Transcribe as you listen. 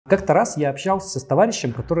Как-то раз я общался с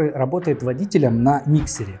товарищем, который работает водителем на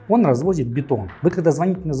миксере. Он развозит бетон. Вы когда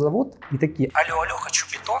звоните на завод и такие: алло, хочу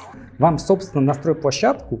бетон, вам, собственно, на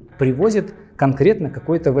стройплощадку привозит конкретно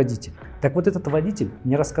какой-то водитель. Так вот, этот водитель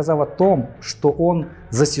мне рассказал о том, что он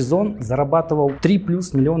за сезон зарабатывал 3+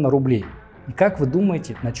 миллиона рублей. И как вы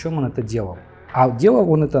думаете, на чем он это делал? А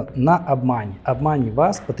делал он это на обмане. Обмане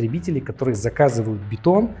вас, потребителей, которые заказывают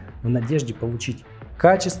бетон в надежде получить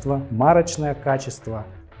качество, марочное качество,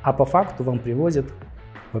 а по факту вам привозят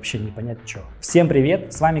вообще не понять что. Всем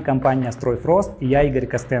привет, с вами компания Строй-Фрост и я Игорь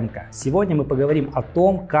Костенко. Сегодня мы поговорим о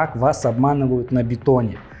том, как вас обманывают на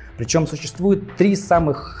бетоне. Причем существует 3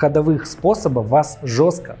 самых ходовых способа вас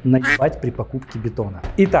жестко наебать при покупке бетона.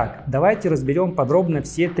 Итак, давайте разберем подробно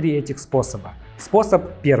все 3 этих способа. Способ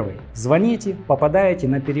первый. Звоните, попадаете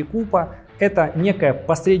на перекупа. Это некая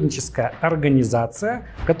посредническая организация,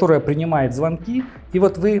 которая принимает звонки. И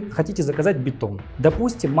вот вы хотите заказать бетон.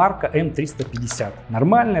 Допустим, марка М350.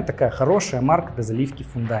 Нормальная такая хорошая марка для заливки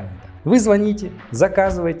фундамента. Вы звоните,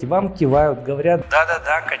 заказываете, вам кивают, говорят: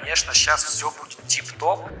 да-да-да, конечно, сейчас все будет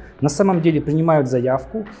тип-топ. На самом деле принимают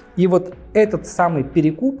заявку. И вот этот самый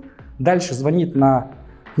перекуп дальше звонит на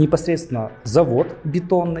непосредственно завод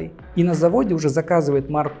бетонный. И на заводе уже заказывает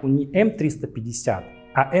марку не М350,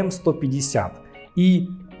 а М150. И,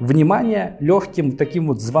 внимание, легким таким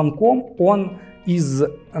вот звонком он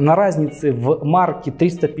на разнице в марке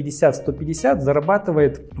 350-150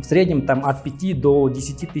 зарабатывает в среднем там от 5 до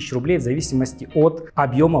 10 тысяч рублей в зависимости от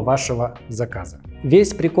объема вашего заказа.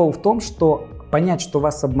 Весь прикол в том, что понять, что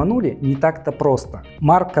вас обманули, не так-то просто.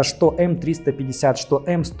 Марка что М350, что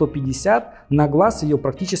М150, на глаз ее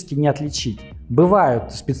практически не отличить.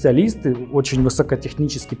 Бывают специалисты, очень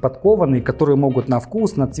высокотехнически подкованные, которые могут на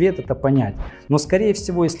вкус, на цвет это понять. Но скорее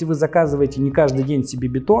всего, если вы заказываете не каждый день себе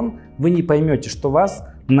бетон, вы не поймете, что вас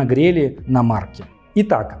нагрели на марке.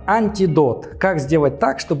 Итак, антидот. Как сделать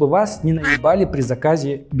так, чтобы вас не наебали при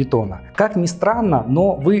заказе бетона? Как ни странно,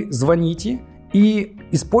 но вы звоните и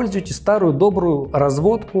используйте старую добрую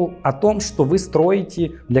разводку о том, что вы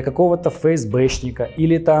строите для какого-то ФСБшника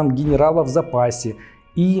или там генерала в запасе,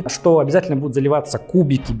 и что обязательно будут заливаться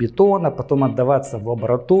кубики бетона, потом отдаваться в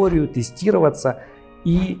лабораторию, тестироваться.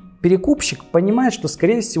 И перекупщик понимает, что,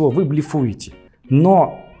 скорее всего, вы блефуете,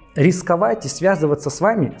 но рисковать и связываться с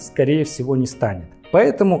вами, скорее всего, не станет.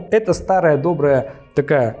 Поэтому эта старая добрая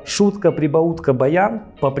такая шутка, прибаутка, баян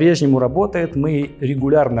по-прежнему работает, мы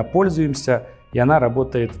регулярно пользуемся, и она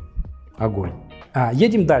работает огонь.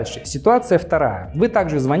 Едем дальше. Ситуация вторая. Вы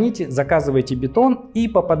также звоните, заказываете бетон и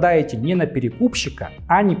попадаете не на перекупщика,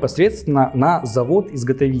 а непосредственно на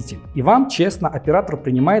завод-изготовитель. И вам честно оператор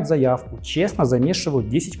принимает заявку, честно замешивают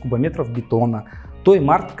 10 кубометров бетона той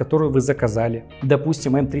марки, которую вы заказали,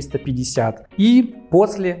 допустим, М350. И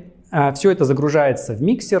после все это загружается в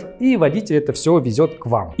миксер, и водитель это все везет к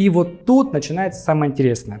вам. И вот тут начинается самое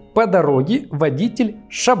интересное. По дороге водитель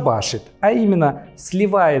шабашит, а именно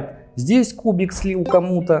сливает. Здесь кубик слил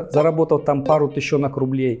кому-то, заработал там пару тысячонок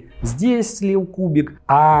рублей. Здесь слил кубик.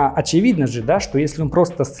 А очевидно же, да, что если он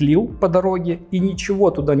просто слил по дороге и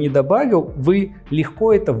ничего туда не добавил, вы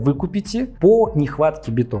легко это выкупите по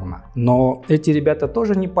нехватке бетона. Но эти ребята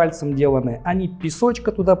тоже не пальцем деланы. Они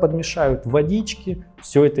песочка туда подмешают, водички.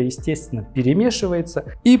 Все это, естественно, перемешивается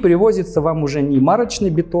и привозится вам уже не марочный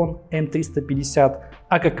бетон М350,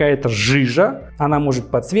 а какая-то жижа. Она может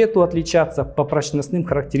по цвету отличаться, по прочностным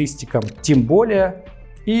характеристикам тем более.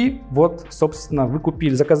 И вот, собственно, вы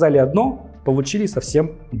купили, заказали одно, получили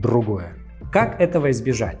совсем другое. Как этого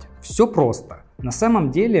избежать? Все просто. На самом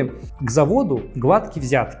деле к заводу гладкие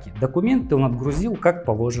взятки. Документы он отгрузил как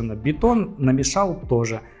положено, бетон намешал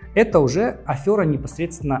тоже. Это уже афера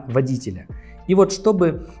непосредственно водителя. И вот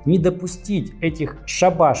чтобы не допустить этих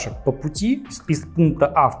шабашек по пути из пункта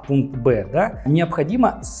А в пункт Б, да,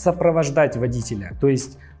 необходимо сопровождать водителя. То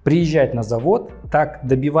есть приезжать на завод, так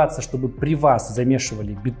добиваться, чтобы при вас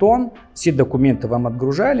замешивали бетон, все документы вам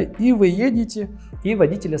отгружали, и вы едете, и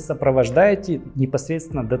водителя сопровождаете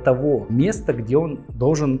непосредственно до того места, где он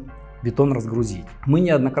должен бетон разгрузить. Мы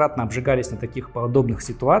неоднократно обжигались на таких подобных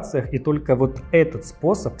ситуациях, и только вот этот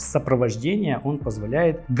способ сопровождения, он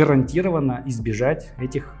позволяет гарантированно избежать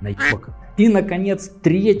этих наебок. И, наконец,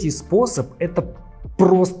 третий способ, это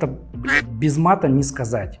просто без мата не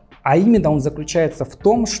сказать. А именно он заключается в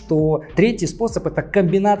том, что третий способ это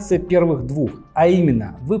комбинация первых двух. А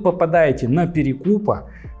именно вы попадаете на перекупа,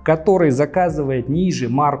 который заказывает ниже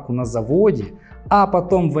марку на заводе, а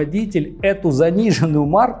потом водитель эту заниженную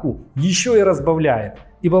марку еще и разбавляет.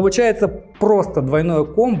 И получается просто двойное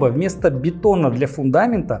комбо. Вместо бетона для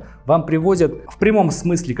фундамента вам привозят в прямом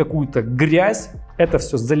смысле какую-то грязь. Это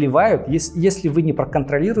все заливают. Если вы не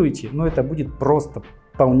проконтролируете, ну это будет просто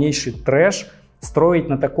полнейший трэш. Строить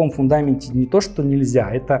на таком фундаменте не то, что нельзя,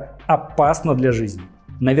 это опасно для жизни.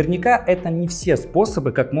 Наверняка это не все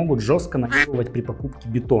способы, как могут жестко наебывать при покупке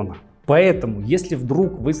бетона. Поэтому, если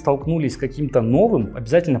вдруг вы столкнулись с каким-то новым,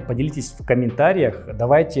 обязательно поделитесь в комментариях.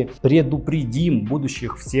 Давайте предупредим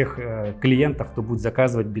будущих всех клиентов, кто будет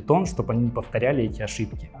заказывать бетон, чтобы они не повторяли эти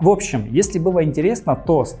ошибки. В общем, если было интересно,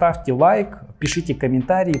 то ставьте лайк, пишите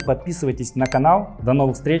комментарии, подписывайтесь на канал. До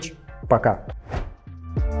новых встреч, пока!